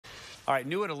All right,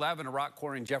 new at 11, a rock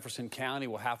quarry in Jefferson County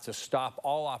will have to stop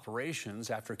all operations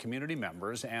after community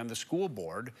members and the school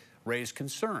board raised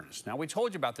concerns. Now, we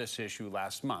told you about this issue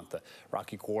last month. The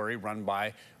rocky quarry run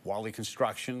by Wally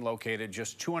Construction, located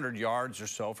just 200 yards or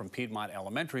so from Piedmont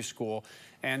Elementary School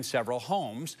and several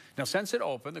homes. Now, since it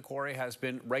opened, the quarry has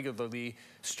been regularly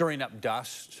stirring up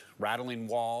dust, rattling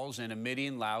walls, and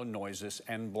emitting loud noises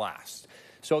and blasts.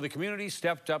 So the community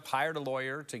stepped up, hired a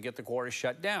lawyer to get the quarry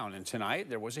shut down. And tonight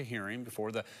there was a hearing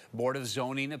before the Board of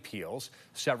Zoning Appeals.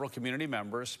 Several community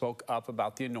members spoke up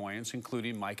about the annoyance,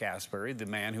 including Mike Asbury, the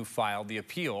man who filed the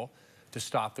appeal to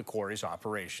stop the quarry's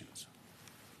operations.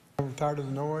 I'm tired of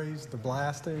the noise, the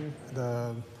blasting,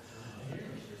 the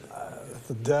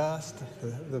dust,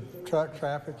 the truck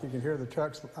traffic. You can hear the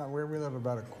trucks. Where we live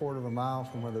about a quarter of a mile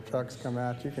from where the trucks come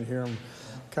out. You can hear them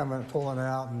coming, pulling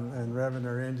out and revving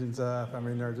their engines up. I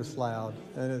mean, they're just loud.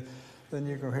 And then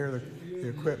you can hear the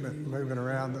equipment moving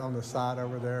around on the side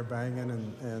over there, banging,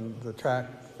 and the track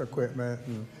equipment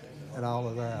and all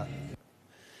of that.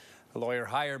 A lawyer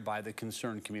hired by the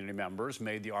concerned community members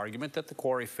made the argument that the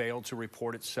quarry failed to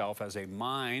report itself as a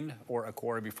mine or a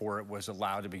quarry before it was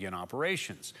allowed to begin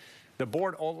operations. The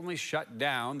board ultimately shut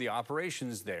down the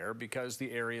operations there because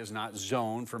the area is not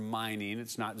zoned for mining,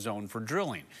 it's not zoned for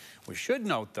drilling. We should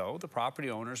note, though, the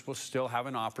property owners will still have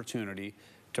an opportunity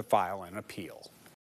to file an appeal.